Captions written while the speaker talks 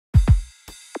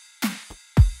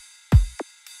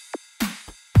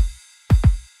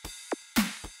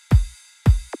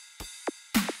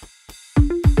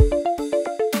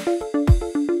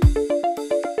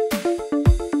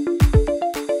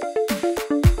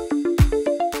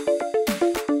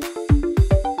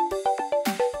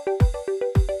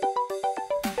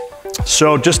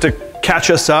So just to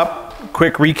catch us up,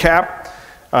 quick recap,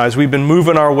 as we've been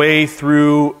moving our way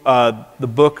through the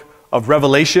book of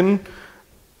Revelation.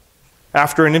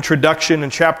 After an introduction in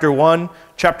chapter 1,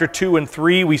 chapter 2 and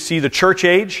 3, we see the church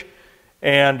age.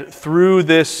 And through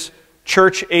this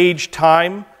church age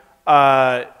time,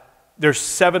 there's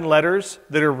 7 letters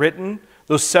that are written.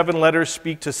 Those 7 letters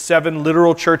speak to 7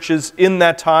 literal churches in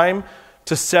that time,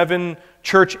 to 7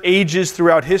 church ages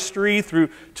throughout history, through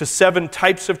to 7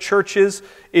 types of churches.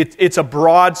 It's a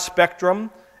broad spectrum,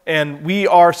 and we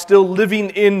are still living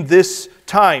in this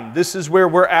time. This is where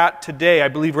we're at today. I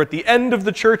believe we're at the end of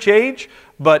the church age,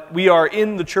 but we are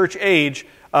in the church age,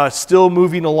 still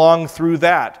moving along through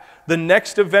that. The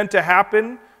next event to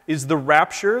happen is the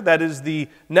rapture. That is the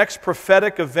next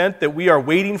prophetic event that we are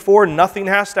waiting for. Nothing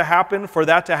has to happen for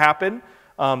that to happen.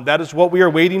 That is what we are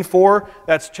waiting for.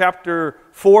 That's chapter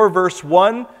 4, verse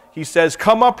 1. He says,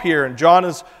 "Come up here." And John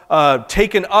is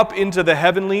taken up into the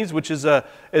heavenlies, which is,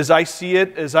 as I see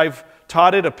it, as I've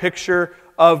taught it, a picture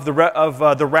of the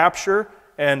rapture.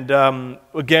 And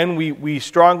again, we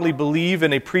strongly believe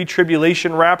in a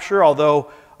pre-tribulation rapture, although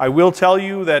I will tell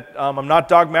you that I'm not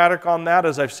dogmatic on that.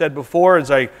 As I've said before, as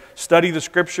I study the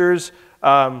Scriptures,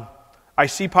 I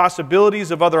see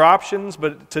possibilities of other options,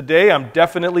 but today I'm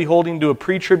definitely holding to a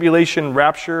pre-tribulation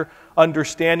rapture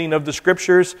understanding of the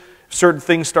Scriptures. If certain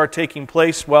things start taking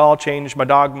place, well, I'll change my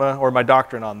dogma or my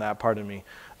doctrine on that, pardon me.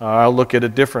 I'll look at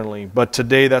it differently. But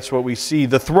today that's what we see.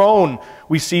 The throne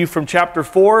we see from chapter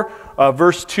 4,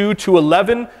 verse 2 to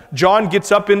 11. John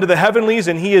gets up into the heavenlies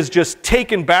and he is just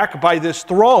taken back by this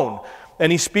throne.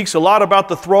 And he speaks a lot about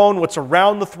the throne, what's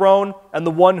around the throne, and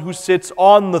the one who sits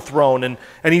on the throne. And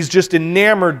he's just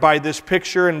enamored by this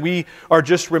picture, and we are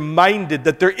just reminded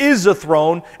that there is a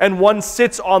throne, and one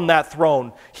sits on that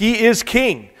throne. He is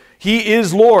king. He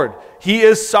is Lord. He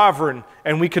is sovereign,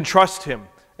 and we can trust him.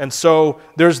 And so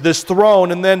there's this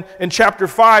throne, and then in chapter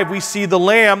 5 we see the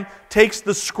Lamb takes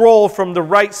the scroll from the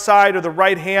right side or the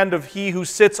right hand of he who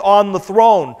sits on the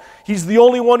throne. He's the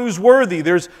only one who's worthy.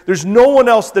 There's no one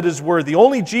else that is worthy.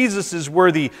 Only Jesus is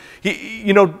worthy.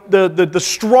 The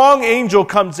strong angel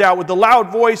comes out with a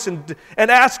loud voice and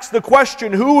asks the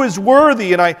question, who is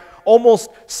worthy? And I almost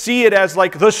see it as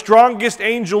like the strongest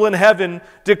angel in heaven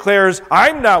declares,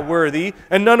 I'm not worthy,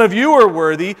 and none of you are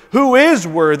worthy. Who is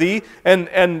worthy?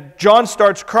 And John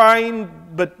starts crying,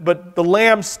 but the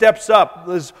Lamb steps up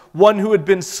as one who had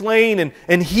been slain,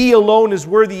 and he alone is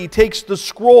worthy. He takes the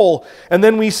scroll. And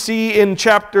then we see in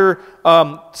chapter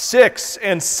 6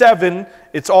 and 7,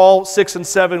 it's all 6 and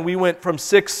 7. We went from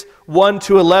 6, 1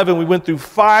 to 11. We went through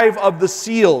 5 of the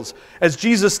seals. As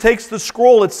Jesus takes the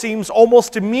scroll, it seems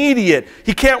almost immediate.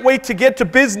 He can't wait to get to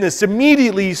business.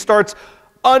 Immediately he starts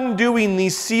undoing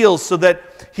these seals so that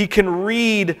he can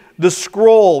read the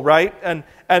scroll, right?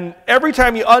 And every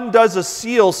time he undoes a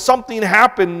seal, something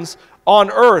happens on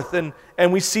earth.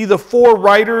 And we see the 4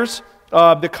 riders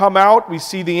that come out. We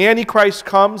see the Antichrist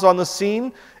comes on the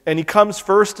scene, and he comes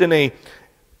first in a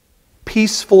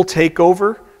peaceful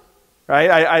takeover. Right?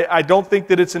 I don't think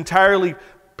that it's entirely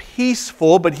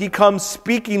peaceful, but he comes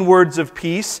speaking words of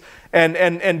peace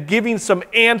and giving some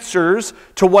answers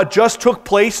to what just took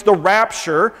place, the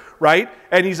rapture, right?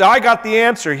 And I got the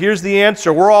answer. Here's the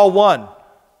answer. We're all one.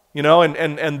 You know,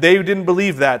 and they didn't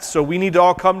believe that. So we need to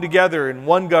all come together in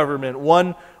one government,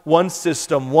 one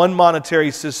system, one monetary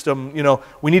system. You know,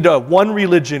 we need one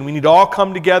religion. We need to all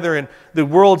come together, and the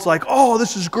world's like, oh,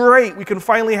 this is great. We can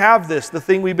finally have this, the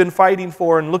thing we've been fighting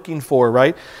for and looking for,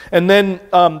 right? And then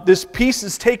this peace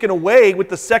is taken away with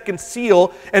the second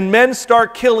seal, and men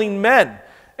start killing men.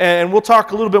 And we'll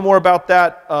talk a little bit more about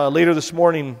that later this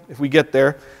morning if we get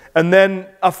there. And then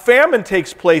a famine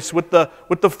takes place with the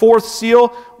 4th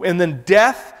seal, and then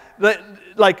death.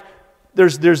 Like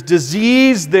there's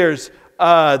disease, there's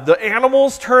the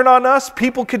animals turn on us,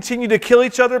 people continue to kill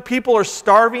each other, people are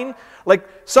starving. Like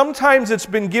sometimes it's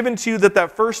been given to you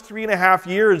that first 3.5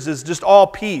 years is just all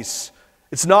peace.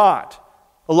 It's not.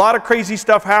 A lot of crazy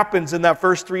stuff happens in that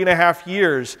first 3.5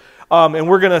 years, and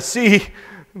we're going to see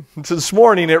this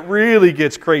morning it really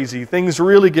gets crazy. Things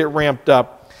really get ramped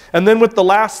up. And then with the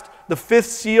 5th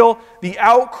seal, the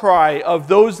outcry of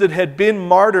those that had been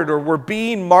martyred or were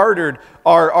being martyred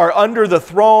are under the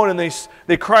throne, and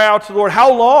they cry out to the Lord,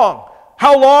 how long?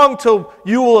 How long till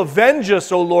you will avenge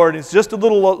us, O Lord? It's just a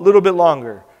little bit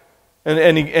longer.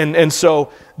 And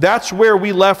so that's where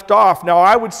we left off. Now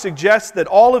I would suggest that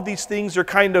all of these things are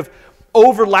kind of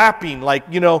overlapping. Like,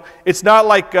 you know, it's not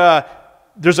like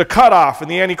there's a cutoff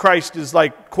and the Antichrist is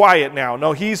like quiet now.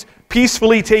 No, he's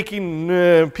peacefully taking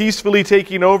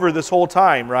over this whole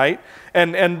time, right?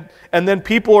 And then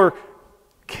people are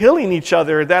killing each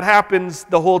other, that happens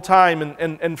the whole time.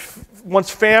 And once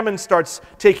famine starts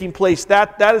taking place,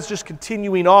 that is just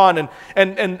continuing on.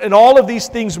 And all of these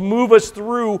things move us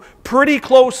through pretty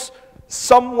close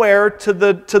somewhere to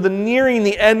the nearing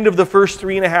the end of the first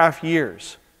 3.5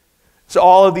 years. So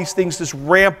all of these things just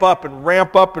ramp up and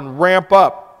ramp up and ramp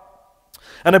up.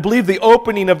 And I believe the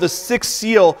opening of the sixth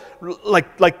seal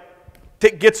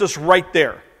gets us right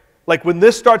there. Like when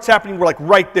this starts happening, we're like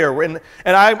right there. And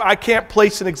I can't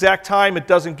place an exact time. It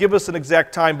doesn't give us an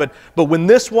exact time. But when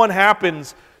this one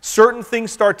happens, certain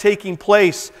things start taking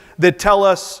place that tell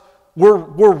us we're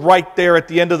right there at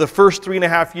the end of the first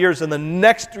 3.5 years. And the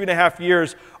next 3.5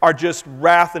 years are just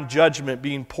wrath and judgment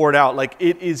being poured out. Like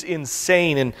it is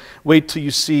insane. And wait till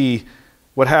you see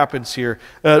what happens here.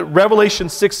 Revelation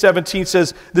 6:17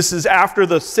 says, this is after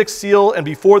the sixth seal and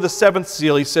before the seventh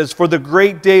seal. He says, for the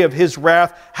great day of his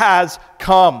wrath has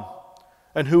come,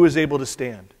 and who is able to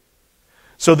stand?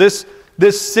 So this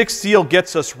sixth seal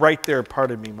gets us right there.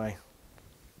 Pardon me,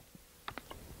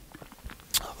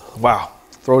 wow,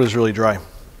 throat is really dry.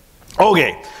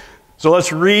 Okay, so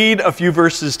let's read a few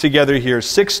verses together here.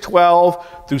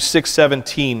 6:12 through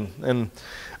 6:17. And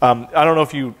I don't know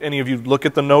if any of you look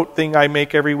at the note thing I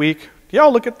make every week. Do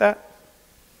y'all look at that?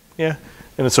 Yeah.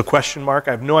 And it's a question mark.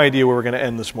 I have no idea where we're going to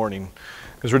end this morning,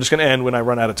 because we're just going to end when I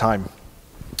run out of time,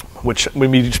 which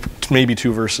maybe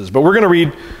 2 verses. But we're going to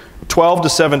read 12 to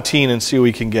 17 and see what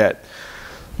we can get.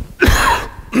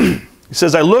 He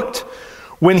says, I looked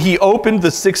when he opened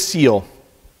the sixth seal,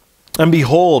 and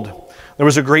behold, there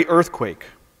was a great earthquake,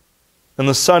 and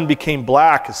the sun became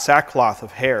black as sackcloth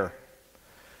of hair,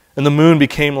 and the moon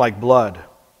became like blood.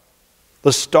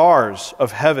 The stars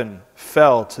of heaven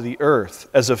fell to the earth,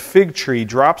 as a fig tree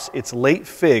drops its late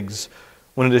figs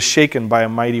when it is shaken by a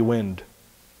mighty wind.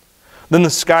 Then the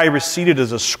sky receded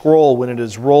as a scroll when it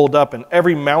is rolled up, and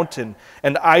every mountain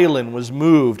and island was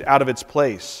moved out of its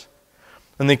place.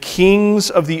 And the kings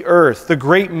of the earth, the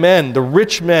great men, the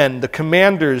rich men, the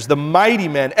commanders, the mighty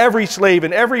men, every slave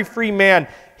and every free man,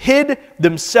 hid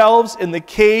themselves in the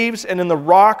caves and in the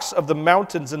rocks of the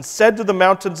mountains, and said to the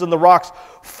mountains and the rocks,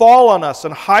 fall on us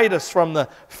and hide us from the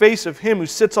face of him who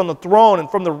sits on the throne and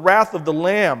from the wrath of the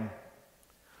Lamb.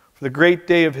 For the great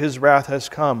day of his wrath has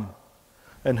come,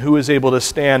 and who is able to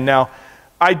stand? Now,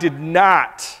 I did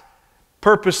not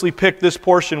purposely pick this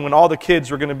portion when all the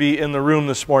kids were going to be in the room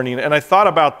this morning, and I thought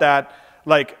about that,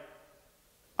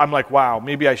 I'm like, wow,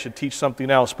 maybe I should teach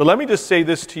something else. But let me just say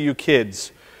this to you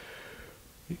kids.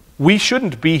 We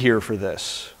shouldn't be here for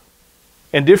this.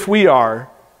 And if we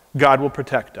are, God will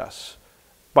protect us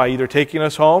by either taking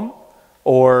us home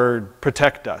or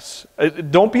protect us.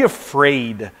 Don't be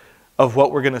afraid of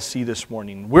what we're going to see this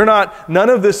morning. None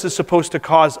of this is supposed to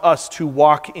cause us to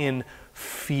walk in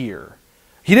fear.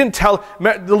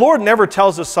 The Lord never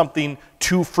tells us something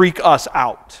to freak us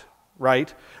out,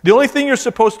 right? The only thing you're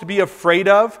supposed to be afraid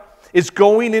of is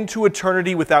going into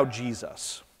eternity without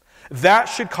Jesus. That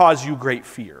should cause you great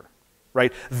fear.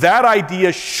 Right? That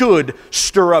idea should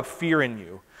stir up fear in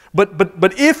you.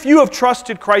 But if you have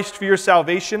trusted Christ for your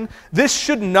salvation, this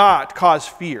should not cause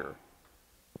fear.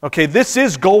 Okay, this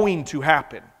is going to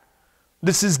happen.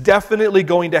 This is definitely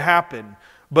going to happen.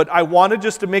 But I wanted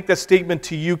just to make that statement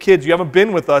to you kids. You haven't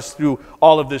been with us through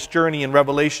all of this journey in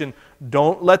Revelation.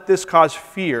 Don't let this cause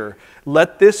fear.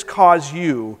 Let this cause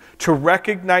you to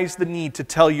recognize the need to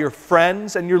tell your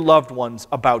friends and your loved ones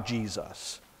about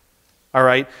Jesus. All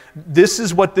right? This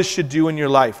is what this should do in your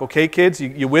life. Okay, kids?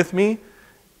 You with me?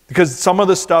 Because some of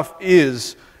the stuff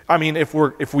is,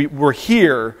 if we were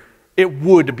here, it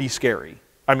would be scary.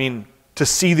 To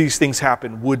see these things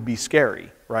happen would be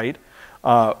scary, right?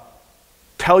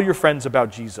 Tell your friends about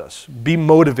Jesus. Be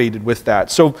motivated with that.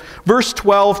 So, verse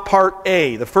 12, part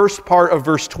A, the first part of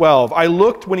verse 12. I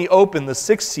looked when he opened the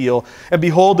sixth seal, and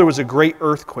behold, there was a great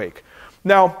earthquake.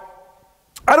 Now,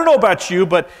 I don't know about you,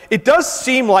 but it does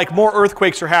seem like more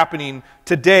earthquakes are happening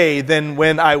today than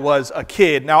when I was a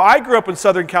kid. Now, I grew up in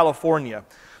Southern California.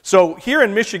 So here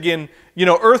in Michigan,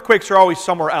 earthquakes are always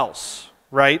somewhere else,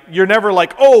 right? You're never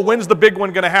like, oh, when's the big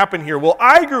one going to happen here? Well,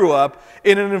 I grew up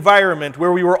in an environment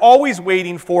where we were always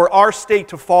waiting for our state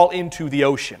to fall into the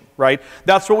ocean, right?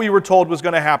 That's what we were told was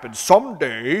going to happen.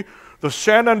 Someday, the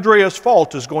San Andreas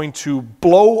Fault is going to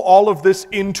blow all of this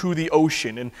into the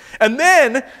ocean. And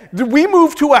then we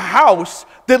moved to a house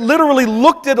that literally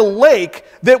looked at a lake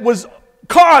that was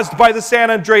caused by the San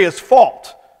Andreas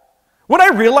Fault. When I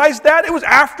realized that, it was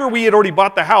after we had already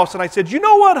bought the house, and I said, you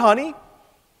know what, honey?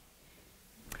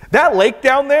 That lake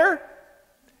down there,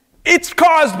 it's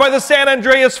caused by the San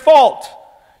Andreas Fault.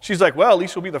 She's like, well, at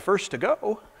least we'll be the first to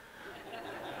go.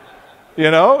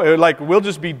 Like we'll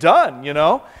just be done,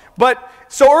 But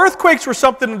so earthquakes were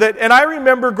something that, and I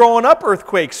remember growing up,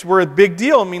 earthquakes were a big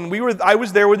deal. I mean, I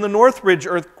was there when the Northridge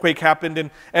earthquake happened,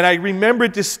 and I remember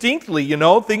it distinctly,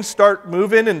 things start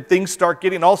moving and things start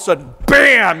getting, all of a sudden,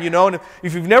 bam, and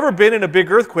if you've never been in a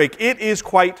big earthquake, it is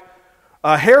quite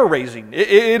hair-raising.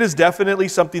 It is definitely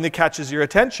something that catches your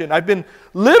attention. I've been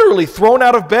literally thrown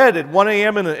out of bed at 1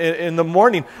 a.m. in the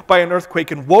morning by an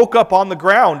earthquake and woke up on the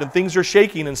ground and things are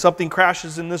shaking and something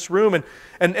crashes in this room.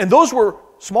 And those were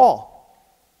small.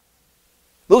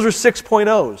 Those were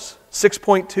 6.0s,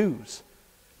 6.2s.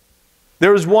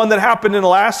 There was one that happened in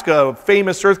Alaska, a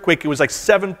famous earthquake. It was like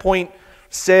 7.6,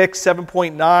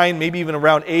 7.9, maybe even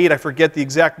around 8. I forget the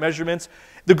exact measurements.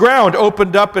 The ground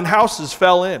opened up and houses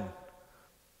fell in.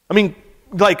 I mean,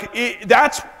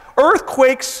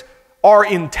 earthquakes are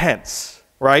intense,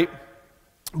 right?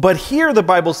 But here the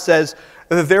Bible says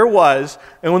that there was,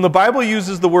 and when the Bible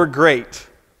uses the word great,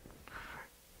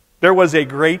 there was a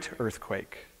great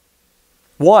earthquake.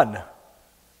 One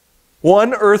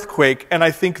earthquake, and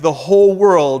I think the whole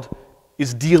world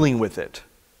is dealing with it,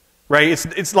 right?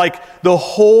 It's like the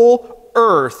whole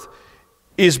earth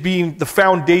is the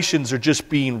foundations are just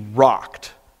being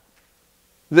rocked.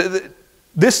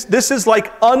 This is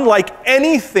like unlike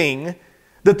anything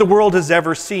that the world has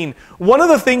ever seen. One of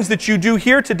the things that you do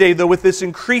here today, though, with this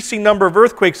increasing number of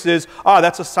earthquakes is,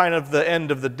 that's a sign of the end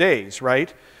of the days,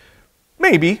 right?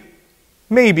 Maybe,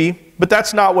 but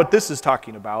that's not what this is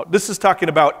talking about. This is talking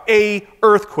about a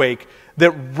earthquake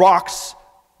that rocks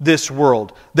this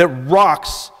world, that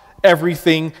rocks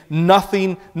everything.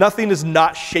 Nothing is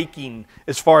not shaking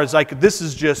as far as this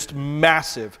is just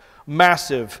massive,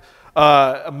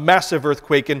 a massive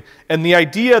earthquake. And the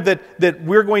idea that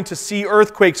we're going to see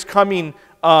earthquakes coming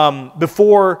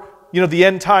before the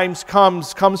end times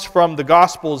comes from the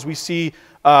Gospels. We see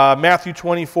Matthew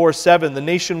 24:7, the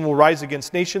nation will rise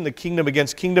against nation, the kingdom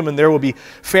against kingdom, and there will be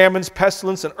famines,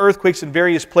 pestilence, and earthquakes in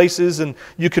various places. And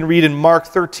you can read in Mark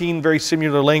 13, very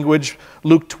similar language,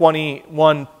 Luke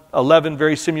 21:11,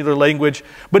 very similar language.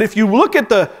 But if you look at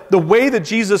the way that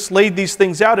Jesus laid these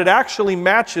things out, it actually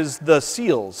matches the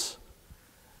seals.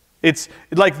 It's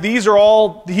like these are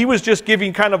all, he was just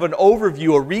giving kind of an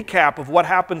overview, a recap of what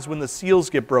happens when the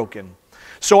seals get broken.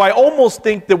 So I almost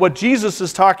think that what Jesus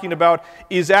is talking about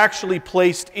is actually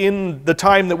placed in the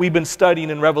time that we've been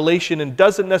studying in Revelation and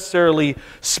doesn't necessarily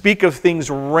speak of things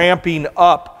ramping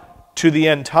up to the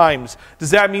end times.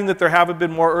 Does that mean that there haven't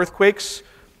been more earthquakes?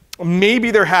 Maybe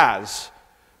there has.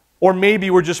 Or maybe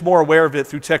we're just more aware of it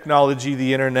through technology,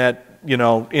 the internet,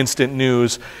 instant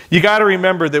news. You got to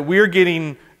remember that we're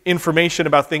getting information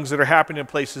about things that are happening in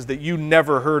places that you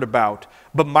never heard about,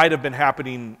 but might have been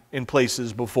happening in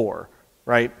places before.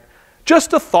 Right?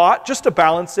 Just a thought, just to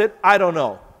balance it. I don't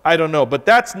know. But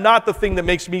that's not the thing that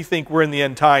makes me think we're in the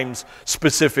end times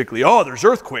specifically. There's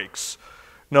earthquakes.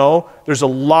 No, there's a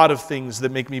lot of things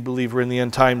that make me believe we're in the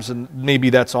end times, and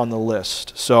maybe that's on the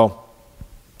list. So,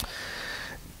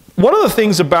 one of the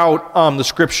things about the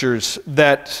scriptures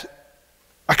that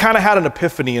I kind of had an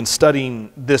epiphany in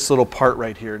studying this little part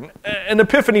right here. An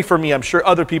epiphany for me, I'm sure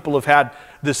other people have had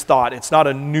this thought. It's not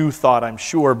a new thought, I'm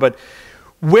sure, but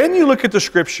when you look at the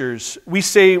scriptures, we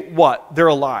say what? They're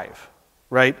alive,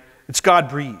 right? It's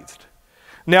God-breathed.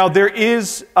 Now, there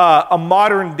is a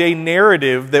modern-day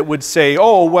narrative that would say,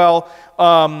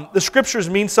 the scriptures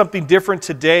mean something different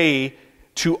today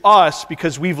to us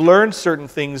because we've learned certain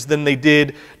things than they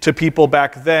did to people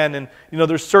back then. And,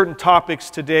 there's certain topics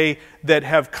today that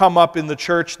have come up in the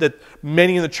church that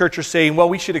many in the church are saying,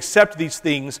 we should accept these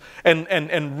things and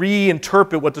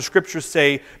reinterpret what the scriptures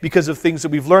say because of things that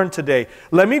we've learned today.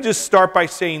 Let me just start by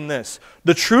saying this.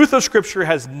 The truth of scripture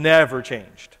has never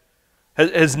changed.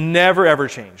 Has never, ever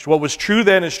changed. What was true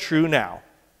then is true now,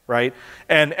 right?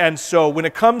 And so when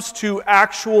it comes to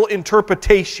actual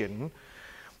interpretation,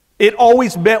 it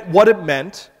always meant what it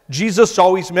meant. Jesus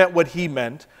always meant what he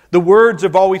meant. The words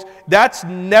have always, that's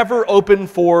never open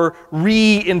for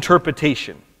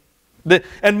reinterpretation.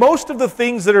 And most of the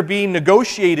things that are being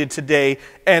negotiated today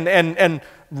and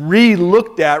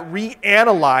re-looked at,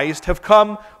 reanalyzed, have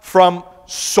come from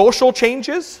social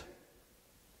changes.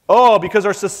 Because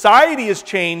our society has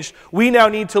changed, we now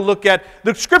need to look at,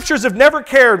 the scriptures have never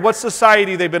cared what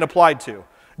society they've been applied to.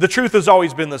 The truth has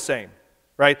always been the same.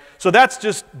 Right? So that's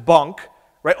just bunk,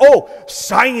 right?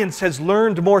 Science has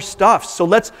learned more stuff, so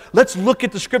let's look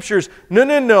at the scriptures.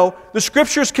 No. The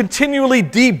scriptures continually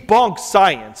debunk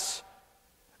science.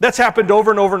 That's happened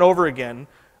over and over and over again.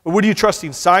 What are you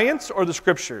trusting, science or the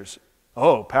scriptures?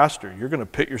 Pastor, you're going to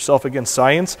pit yourself against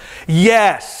science?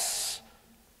 Yes,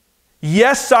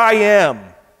 I am.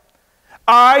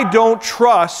 I don't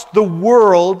trust the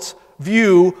world's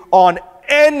view on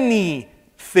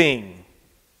anything.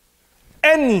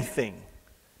 Anything.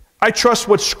 I trust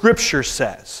what Scripture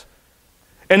says.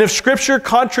 And if Scripture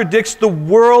contradicts the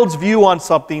world's view on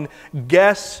something,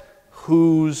 guess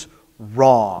who's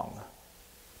wrong?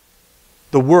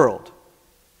 The world.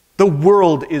 The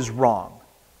world is wrong.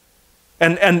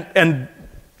 And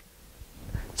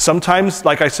sometimes,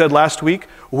 like I said last week,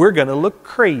 we're going to look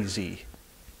crazy.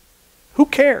 Who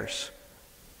cares?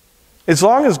 As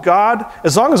long as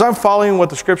I'm following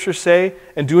what the Scriptures say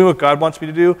and doing what God wants me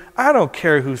to do, I don't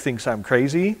care who thinks I'm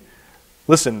crazy.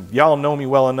 Listen, y'all know me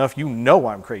well enough, you know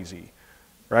I'm crazy,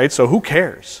 right? So who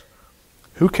cares?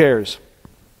 Who cares?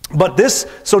 But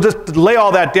so just to lay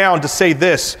all that down to say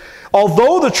this,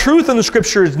 although the truth in the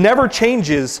Scriptures never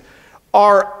changes,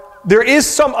 there is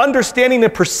some understanding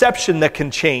and perception that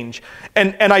can change.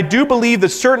 And I do believe that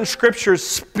certain Scriptures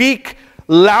speak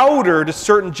louder to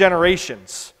certain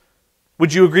generations.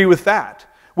 Would you agree with that?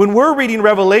 When we're reading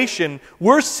Revelation,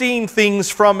 we're seeing things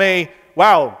from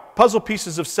wow, puzzle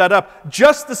pieces have set up.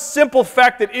 Just the simple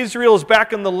fact that Israel is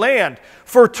back in the land.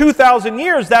 For 2,000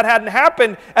 years, that hadn't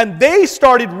happened, and they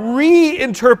started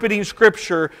reinterpreting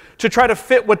Scripture to try to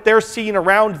fit what they're seeing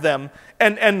around them.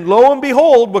 And lo and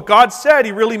behold, what God said,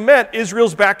 He really meant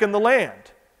Israel's back in the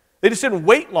land. They just didn't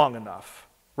wait long enough,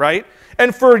 right?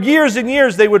 And for years and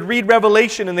years, they would read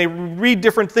Revelation, and they would read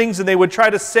different things, and they would try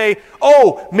to say,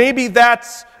 oh, maybe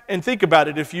that's... And think about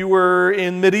it, if you were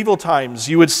in medieval times,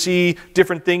 you would see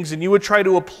different things and you would try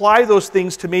to apply those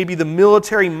things to maybe the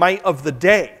military might of the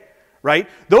day, right?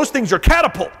 Those things are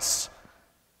catapults.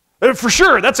 For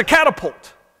sure, that's a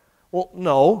catapult. Well,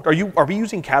 no. Are we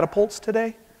using catapults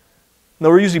today? No,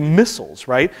 we're using missiles,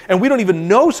 right? And we don't even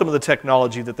know some of the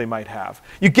technology that they might have.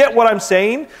 You get what I'm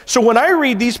saying? So when I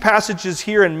read these passages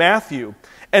here in Matthew,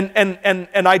 and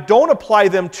I don't apply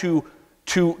them to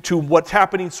what's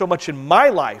happening so much in my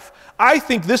life, I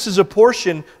think this is a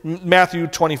portion, Matthew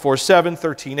 24:7,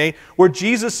 13:8, where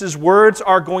Jesus' words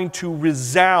are going to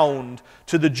resound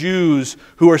to the Jews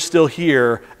who are still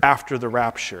here after the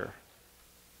rapture.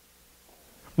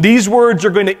 These words are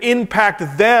going to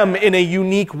impact them in a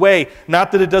unique way.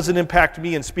 Not that it doesn't impact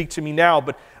me and speak to me now,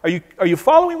 but are you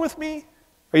following with me?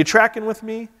 Are you tracking with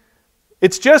me?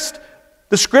 It's just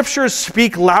the Scriptures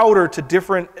speak louder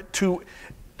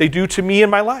they do to me in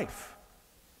my life,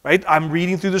 right? I'm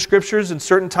reading through the Scriptures, and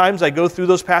certain times I go through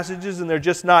those passages and they're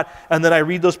just not, and then I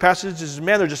read those passages, and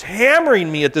man, they're just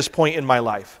hammering me at this point in my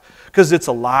life, because it's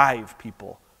alive,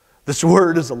 people. This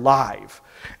Word is alive,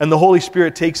 and the Holy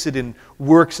Spirit takes it and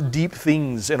works deep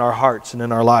things in our hearts and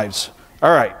in our lives.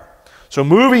 All right, so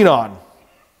moving on.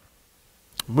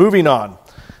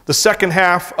 The second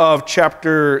half of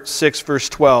chapter 6, verse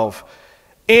 12.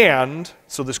 And,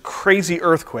 so this crazy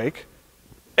earthquake,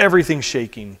 everything's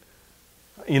shaking,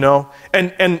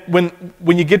 and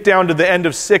when you get down to the end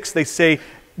of 6, they say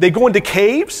they go into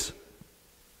caves.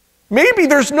 Maybe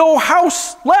there's no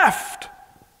house left.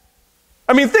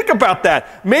 I mean, think about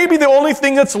that. Maybe the only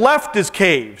thing that's left is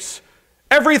caves.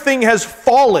 Everything has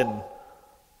fallen.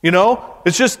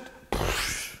 It's just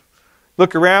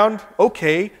look around.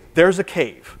 Okay, there's a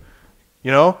cave.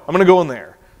 I'm going to go in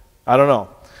there. I don't know.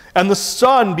 And the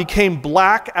sun became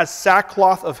black as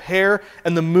sackcloth of hair,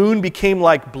 and the moon became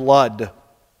like blood.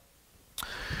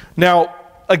 Now,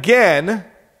 again,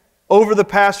 over the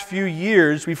past few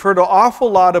years, we've heard an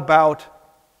awful lot about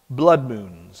blood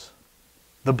moons.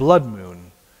 The blood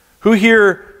moon. Who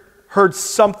here heard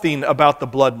something about the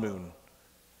blood moon?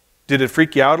 Did it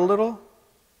freak you out a little?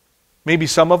 Maybe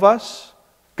some of us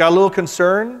got a little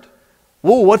concerned.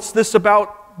 Whoa, what's this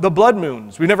about the blood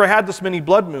moons? We've never had this many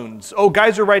blood moons. Oh,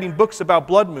 guys are writing books about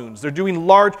blood moons. They're doing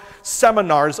large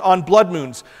seminars on blood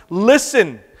moons.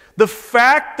 Listen, the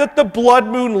fact that the blood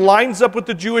moon lines up with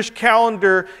the Jewish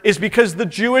calendar is because the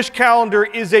Jewish calendar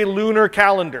is a lunar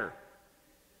calendar.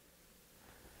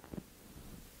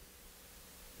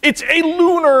 It's a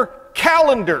lunar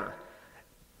calendar.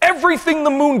 Everything the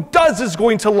moon does is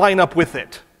going to line up with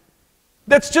it.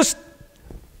 That's just,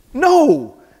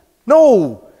 no.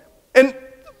 And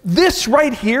this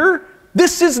right here,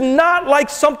 this is not like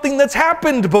something that's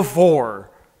happened before.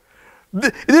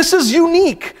 This is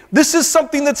unique. This is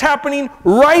something that's happening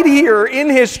right here in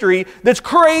history that's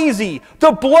crazy.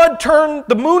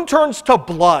 The moon turns to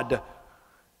blood.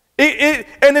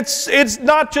 And it's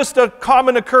not just a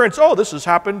common occurrence. Oh, this has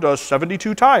happened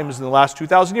 72 times in the last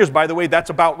 2,000 years. By the way, that's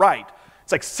about right.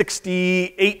 It's like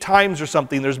 68 times or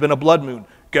something there's been a blood moon.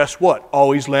 Guess what?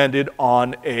 Always landed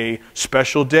on a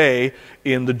special day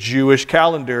in the Jewish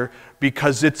calendar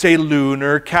because it's a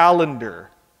lunar calendar.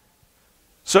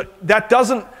 So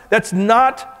that's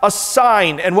not a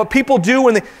sign. And what people do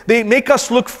when they make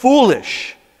us look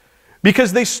foolish,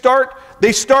 because they start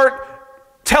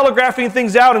telegraphing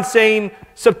things out and saying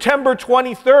September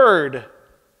 23rd.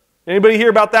 Anybody hear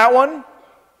about that one?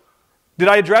 Did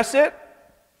I address it?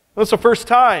 That's the first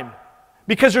time.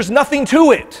 Because there's nothing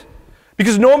to it.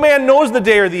 Because no man knows the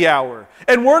day or the hour.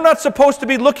 And we're not supposed to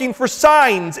be looking for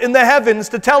signs in the heavens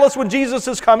to tell us when Jesus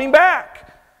is coming back.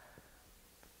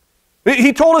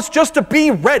 He told us just to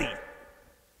be ready.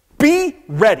 Be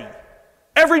ready.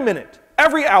 Every minute,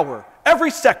 every hour,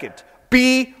 every second.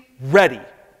 Be ready.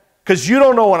 Because you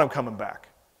don't know when I'm coming back.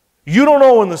 You don't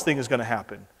know when this thing is going to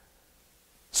happen.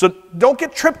 So don't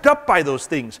get tripped up by those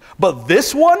things. But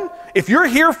this one, if you're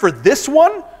here for this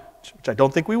one, which I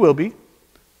don't think we will be,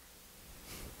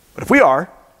 but if we are,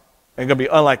 it's going to be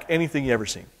unlike anything you've ever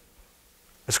seen.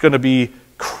 It's going to be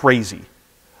crazy.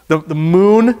 The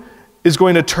moon is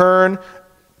going to turn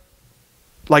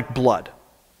like blood.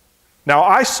 Now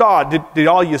I saw, did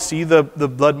all you see the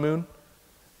blood moon?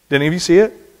 Did any of you see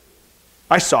it?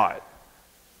 I saw it.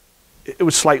 It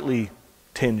was slightly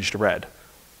tinged red,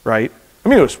 right? I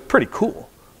mean, it was pretty cool.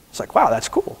 It's like, wow, that's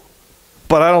cool.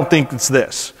 But I don't think it's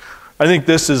this. I think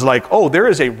this is like, oh, there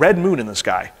is a red moon in the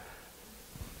sky.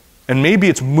 And maybe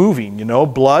it's moving,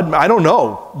 blood. I don't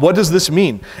know. What does this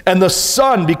mean? And the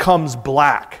sun becomes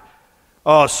black.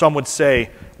 Oh, some would say,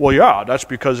 well, yeah, that's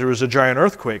because there was a giant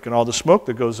earthquake and all the smoke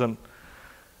that goes in.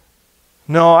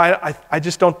 No, I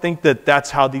just don't think that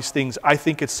that's how these things, I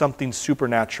think it's something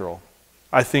supernatural.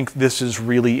 I think this is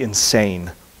really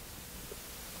insane.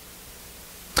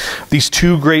 These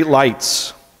two great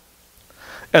lights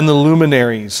and the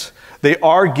luminaries, they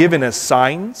are given as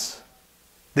signs.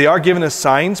 They are given as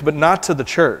signs, but not to the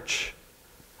church.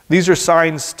 These are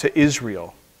signs to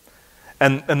Israel.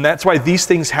 And that's why these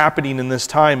things happening in this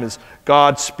time is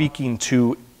God speaking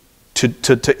to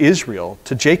Israel,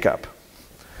 to Jacob.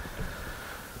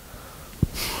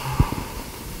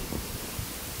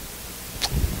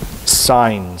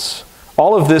 Signs.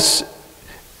 All of this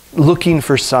looking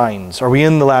for signs. Are we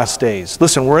in the last days?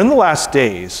 Listen, we're in the last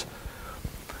days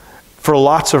for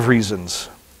lots of reasons.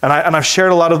 And I've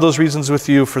shared a lot of those reasons with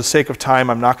you for the sake of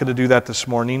time. I'm not going to do that this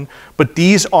morning. But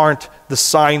these aren't the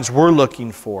signs we're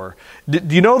looking for.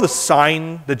 Do you know the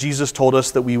sign that Jesus told us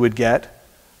that we would get?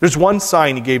 There's one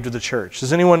sign he gave to the church.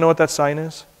 Does anyone know what that sign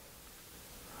is?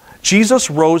 Jesus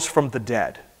rose from the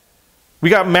dead. We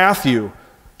got Matthew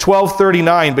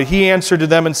 12:39, but he answered to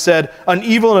them and said, an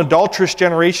evil and adulterous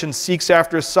generation seeks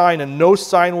after a sign, and no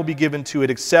sign will be given to it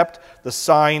except the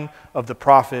sign of the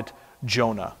prophet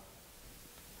Jonah.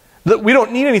 We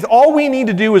don't need anything. All we need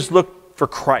to do is look for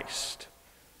Christ.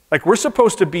 Like, we're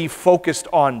supposed to be focused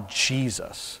on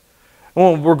Jesus.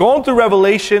 Well, we're going through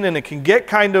Revelation, and it can get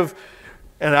kind of,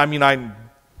 and I mean, I'm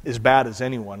as bad as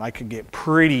anyone. I can get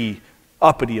pretty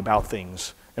uppity about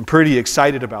things and pretty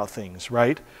excited about things,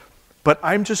 right? But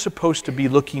I'm just supposed to be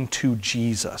looking to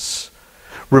Jesus,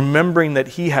 remembering that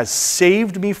he has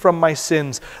saved me from my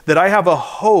sins, that I have a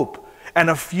hope and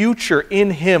a future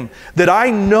in him, that I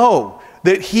know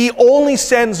that he only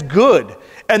sends good,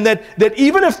 and that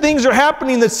even if things are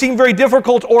happening that seem very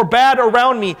difficult or bad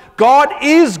around me, God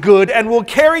is good and will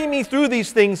carry me through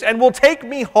these things and will take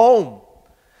me home.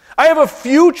 I have a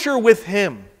future with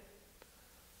him.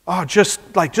 Oh,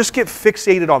 just get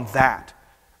fixated on that.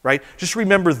 Right? Just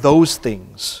remember those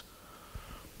things.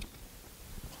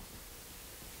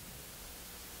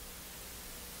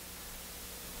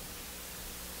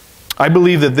 I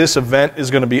believe that this event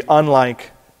is going to be unlike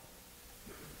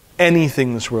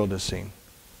anything this world has seen.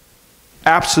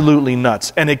 Absolutely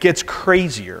nuts. And it gets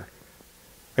crazier.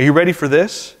 Are you ready for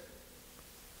this?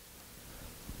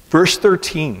 Verse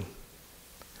 13.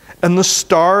 And the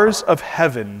stars of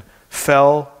heaven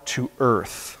fell to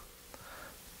earth.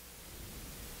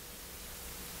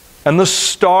 And the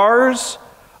stars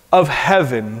of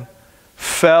heaven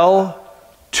fell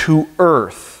to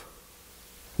earth.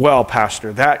 Well,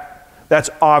 Pastor, that's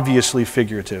obviously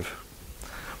figurative.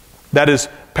 That is,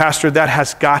 Pastor, that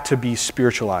has got to be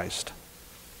spiritualized.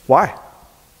 Why?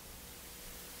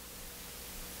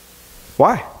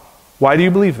 Why? Why do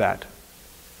you believe that?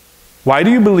 Why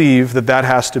do you believe that that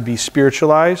has to be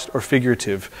spiritualized or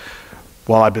figurative?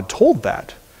 Well, I've been told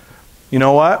that. You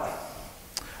know what?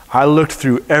 I looked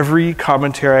through every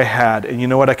commentary I had, and you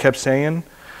know what I kept saying?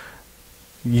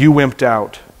 You wimped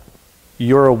out.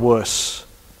 You're a wuss.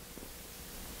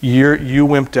 You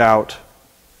wimped out.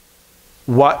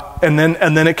 What? And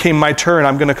then it came my turn.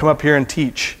 I'm going to come up here and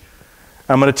teach.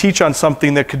 I'm going to teach on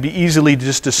something that could be easily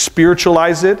just to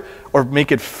spiritualize it or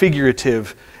make it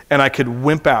figurative, and I could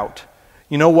wimp out.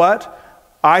 You know what?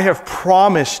 I have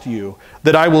promised you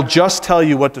that I will just tell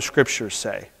you what the scriptures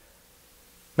say.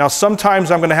 Now,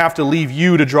 sometimes I'm going to have to leave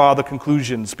you to draw the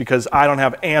conclusions because I don't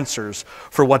have answers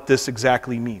for what this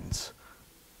exactly means.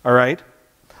 All right?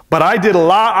 But I did a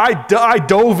lot. I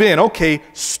dove in. Okay,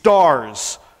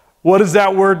 stars. What does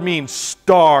that word mean?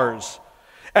 Stars.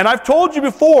 And I've told you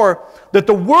before that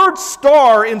the word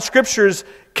star in scriptures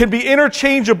can be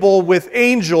interchangeable with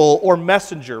angel or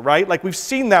messenger, right? Like we've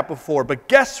seen that before. But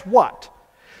guess what?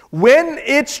 When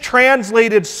it's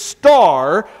translated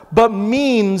star but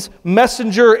means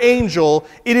messenger angel,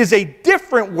 it is a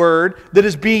different word that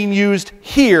is being used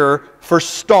here for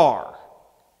star.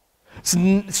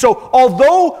 So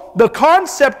although the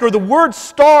concept or the word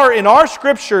star in our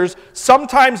scriptures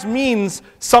sometimes means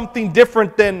something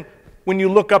different than when you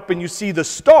look up and you see the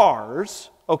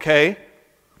stars, okay?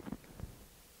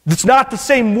 It's not the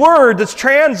same word that's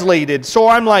translated. So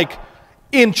I'm like,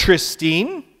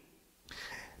 interesting.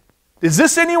 Is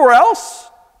this anywhere else?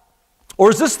 Or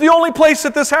is this the only place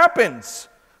that this happens?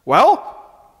 Well,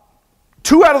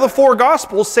 2 out of the 4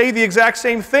 Gospels say the exact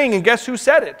same thing, and guess who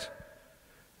said it?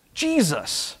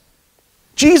 Jesus.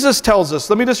 Jesus tells us,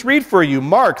 let me just read for you,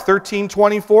 Mark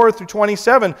 13:24 through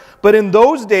 27. But in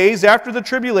those days, after the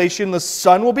tribulation, the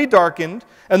sun will be darkened,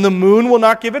 and the moon will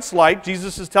not give its light.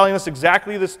 Jesus is telling us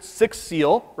exactly this 6th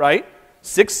seal, right?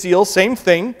 6th seal, same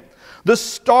thing. The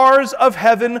stars of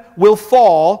heaven will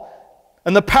fall,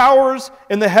 and the powers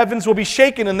in the heavens will be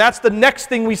shaken. And that's the next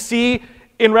thing we see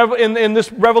in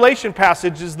this Revelation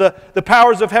passage is the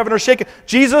powers of heaven are shaken.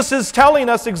 Jesus is telling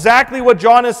us exactly what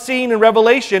John has seen in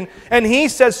Revelation, and he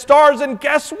says stars, and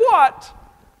guess what?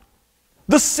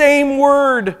 The same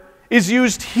word is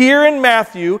used here in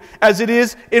Matthew as it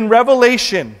is in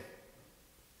Revelation.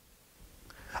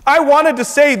 I wanted to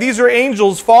say these are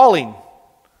angels falling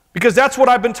because that's what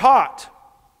I've been taught.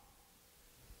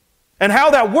 And how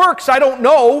that works, I don't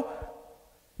know,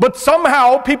 but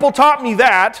somehow people taught me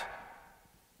that.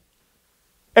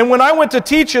 And when I went to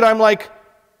teach it, I'm like,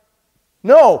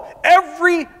 no.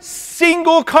 Every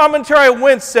single commentary I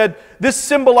went said, this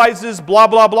symbolizes blah,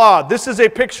 blah, blah. This is a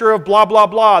picture of blah, blah,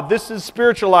 blah. This is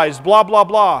spiritualized, blah, blah,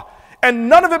 blah. And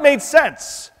none of it made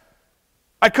sense.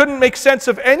 I couldn't make sense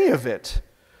of any of it.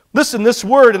 Listen, this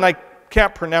word, and I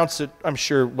can't pronounce it, I'm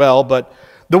sure, well, but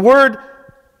the word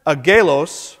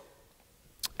aggelos,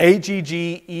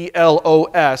 A-G-G-E-L-O-S,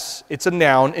 it's a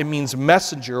noun. It means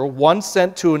messenger, one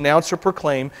sent to announce or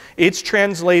proclaim. It's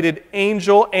translated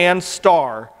angel and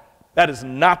star. That is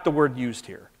not the word used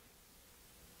here.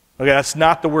 Okay, that's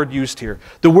not the word used here.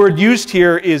 The word used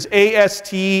here is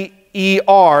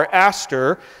A-S-T-E-R,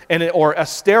 aster, or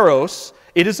asteros.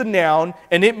 It is a noun,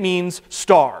 and it means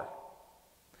star.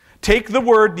 Take the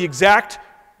word, the exact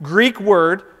Greek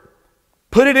word,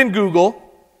 put it in Google.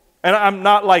 And I'm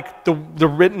not like the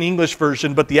written English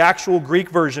version, but the actual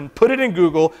Greek version. Put it in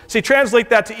Google. Say, translate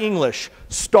that to English.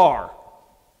 Star.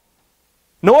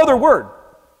 No other word.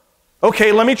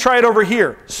 Okay, let me try it over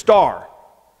here. Star.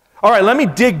 All right, let me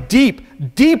dig deep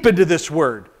into this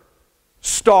word.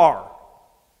 Star.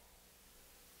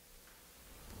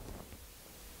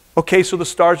 Okay, so the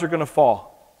stars are going to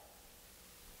fall.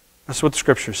 That's what the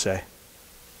scriptures say.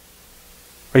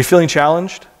 Are you feeling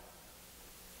challenged?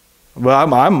 Well,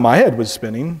 my head was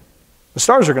spinning. The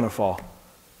stars are going to fall.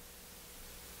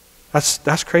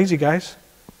 That's crazy, guys.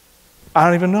 I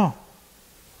don't even know.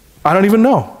 I don't even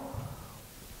know.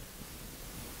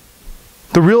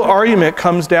 The real argument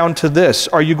comes down to this.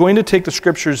 Are you going to take the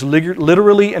scriptures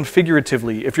literally and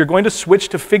figuratively? If you're going to switch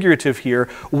to figurative here,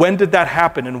 when did that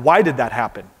happen and why did that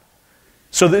happen?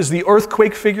 So is the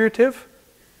earthquake figurative?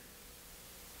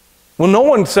 Well, no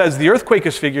one says the earthquake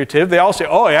is figurative. They all say,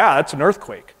 oh yeah, that's an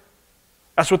earthquake.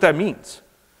 That's what that means.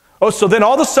 Oh, so then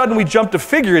all of a sudden we jump to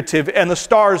figurative and the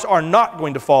stars are not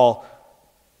going to fall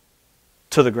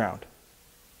to the ground.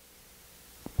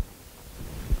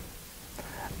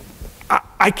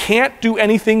 I can't do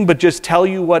anything but just tell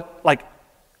you what, like,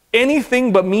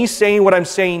 anything but me saying what I'm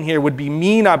saying here would be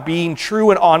me not being true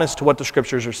and honest to what the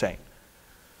scriptures are saying.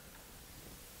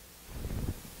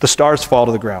 The stars fall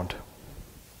to the ground.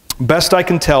 Best I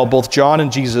can tell, both John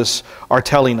and Jesus are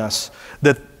telling us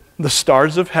that the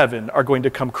stars of heaven are going to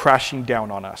come crashing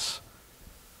down on us.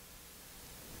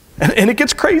 And it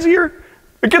gets crazier.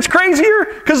 It gets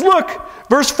crazier because look,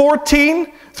 verse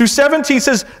 14 through 17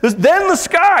 says, then the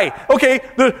sky, okay,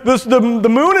 the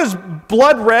moon is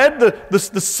blood red,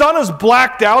 the sun is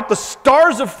blacked out, the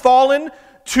stars have fallen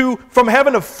from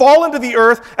heaven, have fallen to the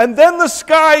earth, and then the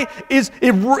sky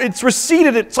it's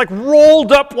receded, it's like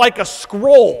rolled up like a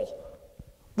scroll.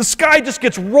 The sky just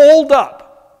gets rolled up.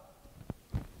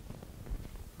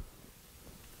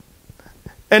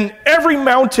 and every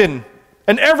mountain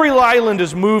and every island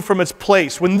is moved from its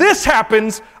place. When this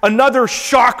happens, another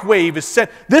shock wave is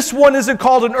sent. This one isn't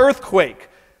called an earthquake.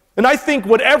 And I think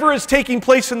whatever is taking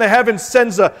place in the heavens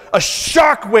sends a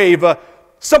shock wave.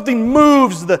 Something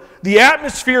moves, the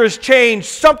atmosphere has changed,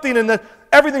 something, and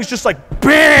everything's just like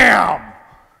BAM!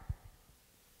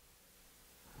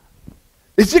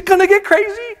 Is it going to get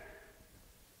crazy?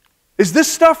 Is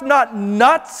this stuff not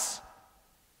nuts?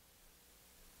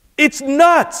 It's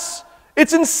nuts.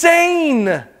 It's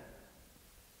insane.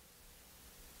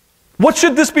 What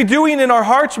should this be doing in our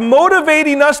hearts?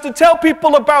 Motivating us to tell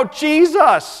people about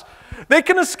Jesus. They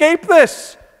can escape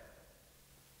this.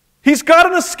 He's got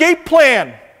an escape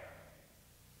plan.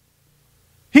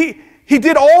 He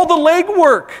did all the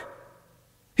legwork.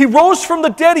 He rose from the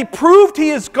dead. He proved he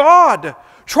is God.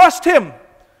 Trust him.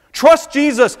 Trust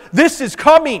Jesus. This is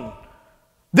coming.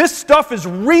 This stuff is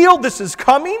real. This is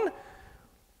coming.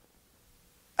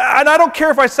 And I don't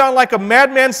care if I sound like a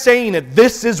madman saying it.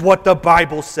 This is what the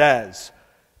Bible says.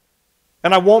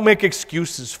 And I won't make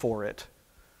excuses for it.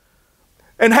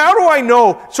 And how do I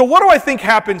know? So what do I think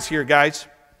happens here, guys?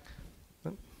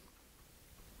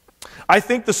 I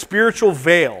think the spiritual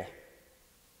veil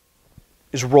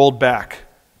is rolled back.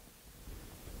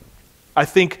 I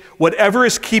think whatever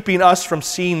is keeping us from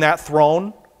seeing that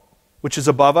throne, which is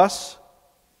above us,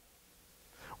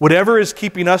 whatever is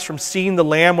keeping us from seeing the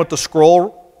Lamb with the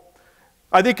scroll,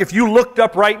 I think if you looked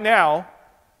up right now,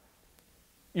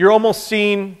 you're almost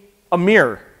seeing a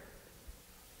mirror.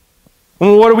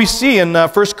 And what do we see in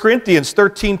 1 Corinthians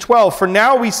 13:12? For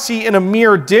now we see in a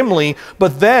mirror dimly,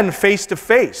 but then face to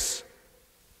face.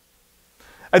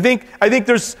 I think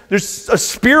there's a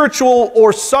spiritual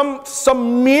or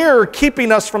some mirror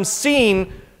keeping us from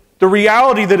seeing the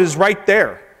reality that is right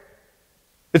there.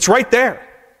 It's right there.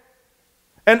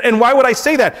 And why would I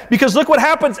say that? Because look what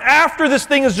happens after this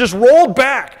thing is just rolled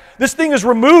back. This thing is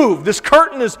removed. This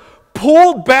curtain is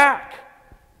pulled back.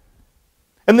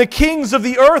 And the kings of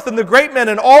the earth and the great men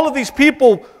and all of these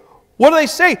people, what do they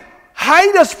say?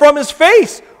 Hide us from his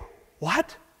face.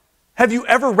 What? Have you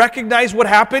ever recognized what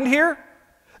happened here?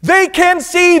 They can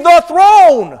see the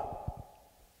throne.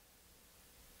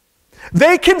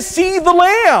 They can see the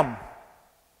Lamb.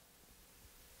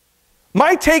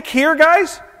 My take here,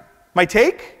 guys, my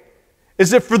take is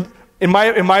that in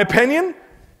my opinion,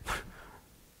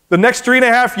 the next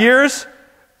 3.5 years,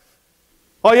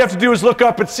 all you have to do is look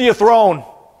up and see a throne.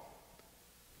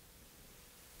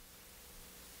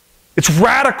 It's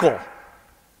radical.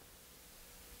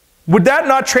 Would that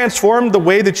not transform the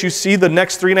way that you see the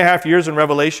next 3.5 years in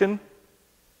Revelation?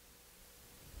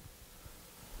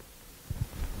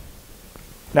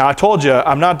 Now, I told you,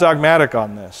 I'm not dogmatic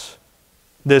on this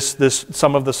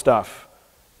some of the stuff.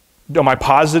 Am I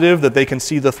positive that they can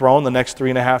see the throne the next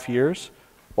 3.5 years?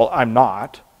 Well, I'm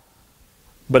not.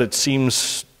 But it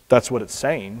seems that's what it's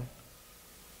saying.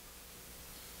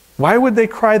 Why would they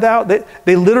cry out?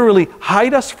 They literally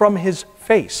hide us from his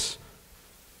face.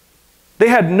 They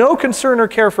had no concern or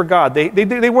care for God. They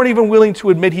weren't even willing to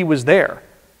admit he was there.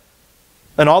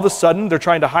 And all of a sudden, they're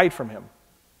trying to hide from him.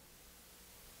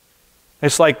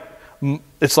 It's like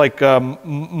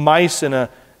mice in a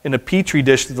petri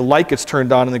dish. The light gets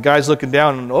turned on, and the guy's looking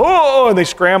down, and they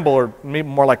scramble, or maybe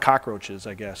more like cockroaches,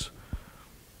 I guess.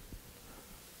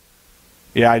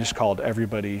 Yeah, I just called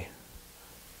everybody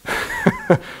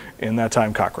in that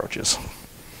time cockroaches.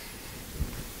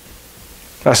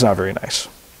 That's not very nice.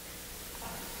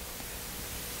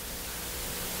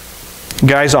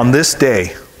 Guys, on this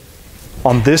day,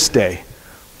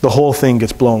 the whole thing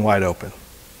gets blown wide open.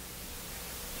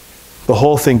 The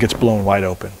whole thing gets blown wide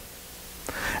open.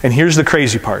 And here's the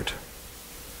crazy part.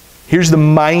 Here's the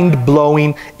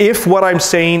mind-blowing, if what I'm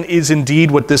saying is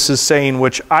indeed what this is saying,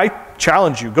 which I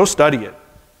challenge you, go study it.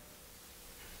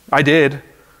 I did.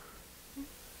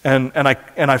 And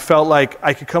I felt like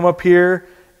I could come up here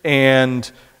and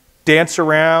dance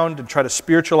around and try to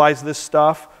spiritualize this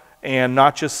stuff and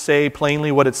not just say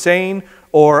plainly what it's saying,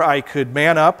 or I could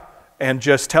man up and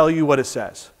just tell you what it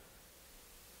says.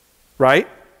 Right?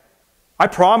 I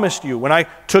promised you, when I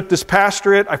took this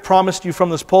pastorate, I promised you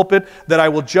from this pulpit that I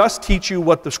will just teach you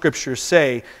what the scriptures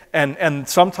say. And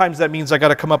sometimes that means I got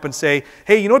to come up and say,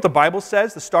 hey, you know what the Bible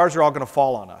says? The stars are all going to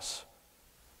fall on us.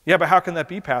 Yeah, but how can that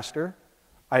be, Pastor?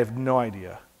 I have no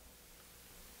idea.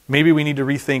 Maybe we need to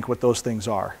rethink what those things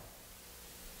are.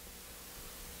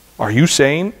 Are you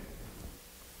saying?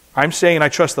 I'm saying I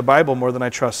trust the Bible more than I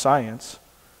trust science.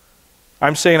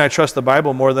 I'm saying I trust the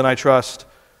Bible more than I trust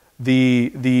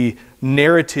the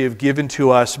narrative given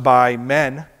to us by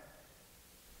men.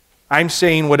 I'm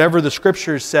saying whatever the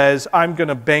scripture says, I'm going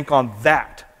to bank on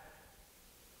that.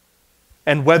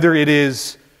 And whether it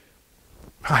is,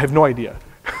 I have no idea.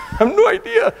 I have no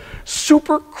idea.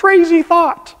 Super crazy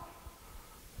thought.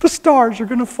 The stars are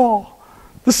going to fall.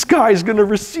 The sky is going to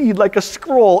recede like a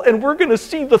scroll, and we're going to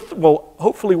see well,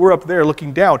 hopefully we're up there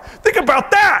looking down. Think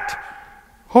about that!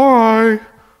 Hi.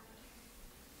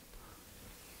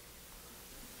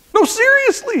 No,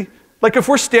 seriously. Like if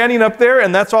we're standing up there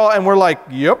and that's all, and we're like,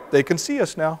 yep, they can see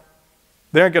us now.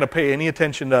 They aren't going to pay any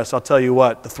attention to us. I'll tell you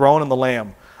what, the throne and the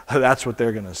Lamb, that's what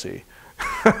they're going to see.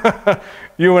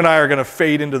 You and I are going to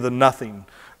fade into the nothing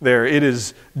there. It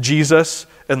is Jesus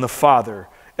and the Father,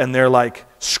 and they're like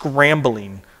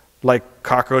scrambling like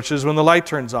cockroaches when the light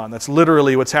turns on. That's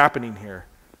literally what's happening here.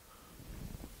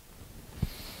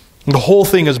 The whole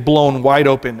thing is blown wide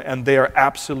open, and they are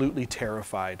absolutely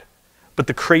terrified. But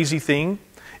the crazy thing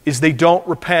is they don't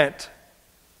repent.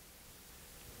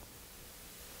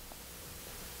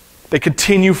 They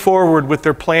continue forward with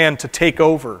their plan to take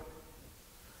over.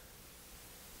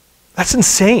 That's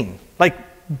insane. Like,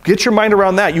 get your mind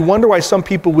around that. You wonder why some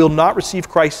people will not receive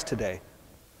Christ today.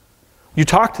 You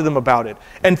talk to them about it.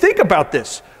 And think about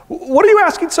this. What are you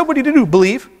asking somebody to do?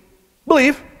 Believe.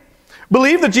 Believe.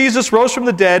 Believe that Jesus rose from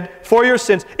the dead for your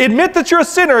sins. Admit that you're a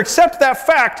sinner. Accept that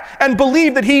fact and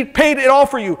believe that he paid it all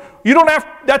for you. You don't have,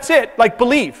 that's it. Like,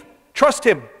 believe. Trust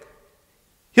him.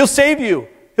 He'll save you.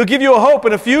 He'll give you a hope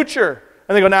and a future.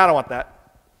 And they go, no, I don't want that.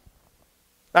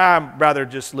 I'd rather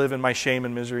just live in my shame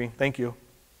and misery. Thank you.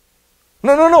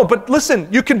 No. But listen,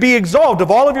 you can be absolved of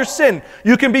all of your sin.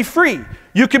 You can be free.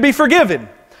 You can be forgiven.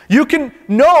 You can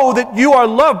know that you are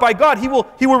loved by God. He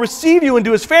will receive you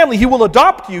into his family. He will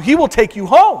adopt you. He will take you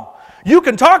home. You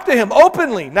can talk to him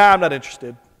openly. Nah, I'm not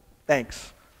interested.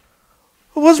 Thanks.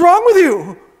 What's wrong with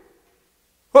you?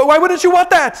 Why wouldn't you want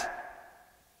that?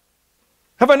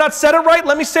 Have I not said it right?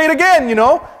 Let me say it again, you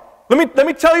know. Let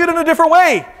me tell you it in a different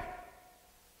way.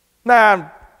 Nah,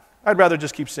 I'd rather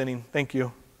just keep sinning. Thank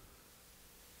you.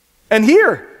 And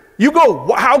here, you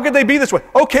go, how could they be this way?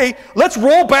 Okay, let's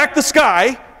roll back the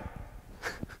sky.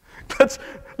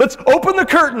 Let's open the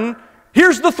curtain.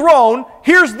 Here's the throne.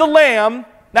 Here's the Lamb.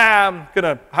 Nah, I'm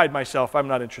going to hide myself. I'm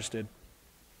not interested.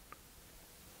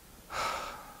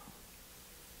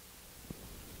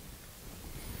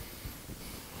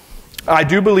 I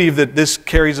do believe that this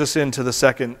carries us into the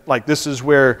second, like this is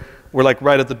where we're like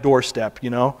right at the doorstep, you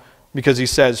know? Because he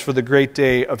says, for the great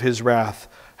day of his wrath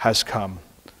has come.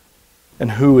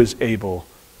 And who is able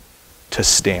to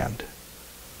stand?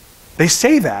 They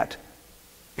say that,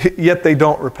 yet they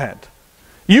don't repent.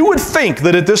 You would think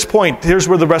that at this point, here's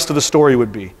where the rest of the story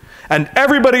would be. And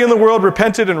everybody in the world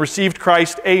repented and received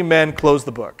Christ. Amen. Close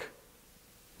the book.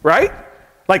 Right?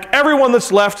 Like everyone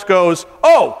that's left goes,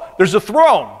 oh, there's a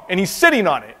throne, and he's sitting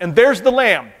on it, and there's the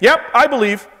Lamb. Yep, I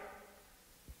believe.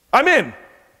 I'm in.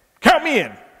 Count me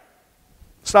in.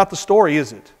 It's not the story,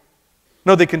 is it?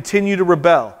 No, they continue to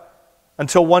rebel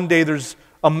until one day there's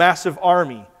a massive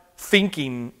army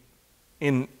thinking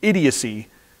in idiocy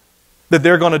that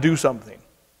they're going to do something.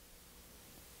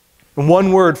 And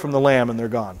one word from the Lamb and they're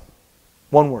gone.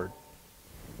 One word.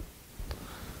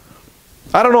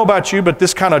 I don't know about you, but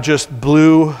this kind of just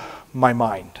blew my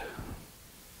mind.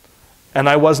 And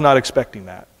I was not expecting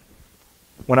that.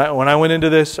 When I went into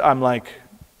this, I'm like,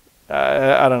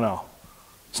 I don't know.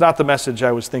 It's not the message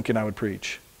I was thinking I would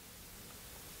preach.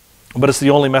 But it's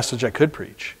the only message I could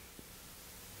preach.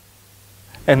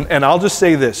 And I'll just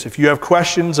say this. If you have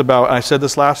questions about, I said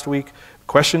this last week,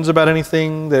 questions about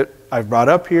anything that I've brought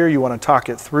up here, you want to talk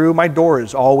it through, my door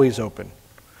is always open.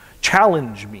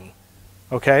 Challenge me,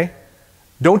 okay?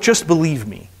 Don't just believe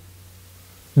me.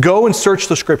 Go and search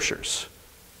the scriptures.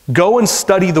 Go and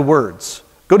study the words.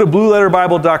 Go to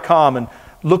blueletterbible.com and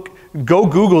look, go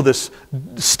Google this.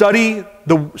 Study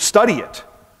it.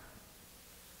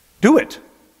 Do it.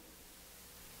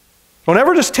 Don't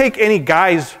ever just take any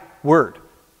guy's word.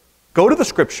 Go to the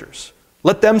scriptures.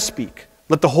 Let them speak.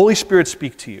 Let the Holy Spirit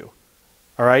speak to you.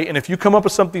 All right? And if you come up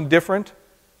with something different,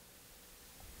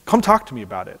 come talk to me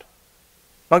about it.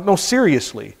 Like, no,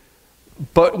 seriously.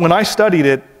 But when I studied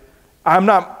it, I'm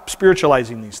not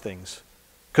spiritualizing these things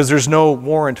because there's no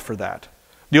warrant for that.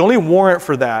 The only warrant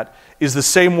for that is the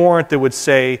same warrant that would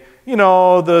say, you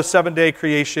know, the 7-day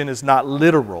creation is not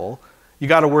literal. You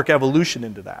got to work evolution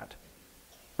into that.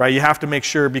 Right? You have to make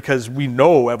sure, because we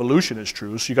know evolution is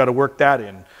true, so you got to work that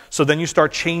in. So then you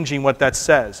start changing what that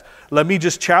says. Let me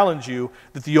just challenge you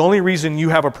that the only reason you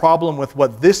have a problem with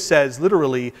what this says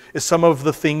literally is some of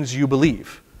the things you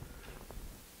believe.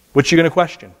 Which are you going to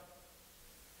question?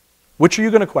 Which are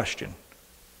you going to question?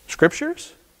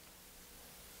 Scriptures?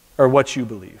 Or what you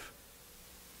believe?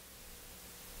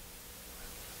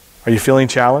 Are you feeling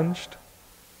challenged?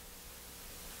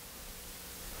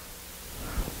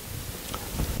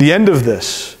 The end of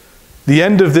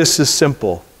this is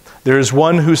simple. There is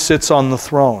one who sits on the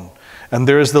throne, and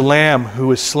there is the Lamb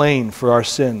who is slain for our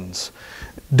sins.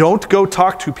 Don't go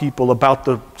talk to people about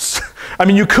I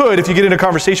mean, you could if you get in a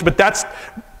conversation, but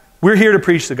we're here to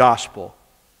preach the gospel,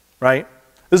 right?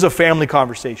 This is a family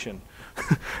conversation.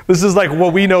 This is like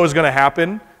what we know is going to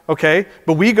happen, okay?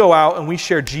 But we go out and we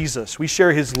share Jesus. We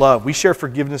share his love. We share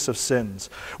forgiveness of sins.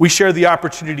 We share the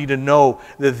opportunity to know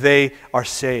that they are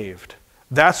saved.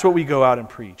 That's what we go out and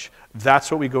preach.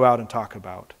 That's what we go out and talk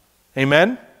about.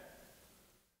 Amen?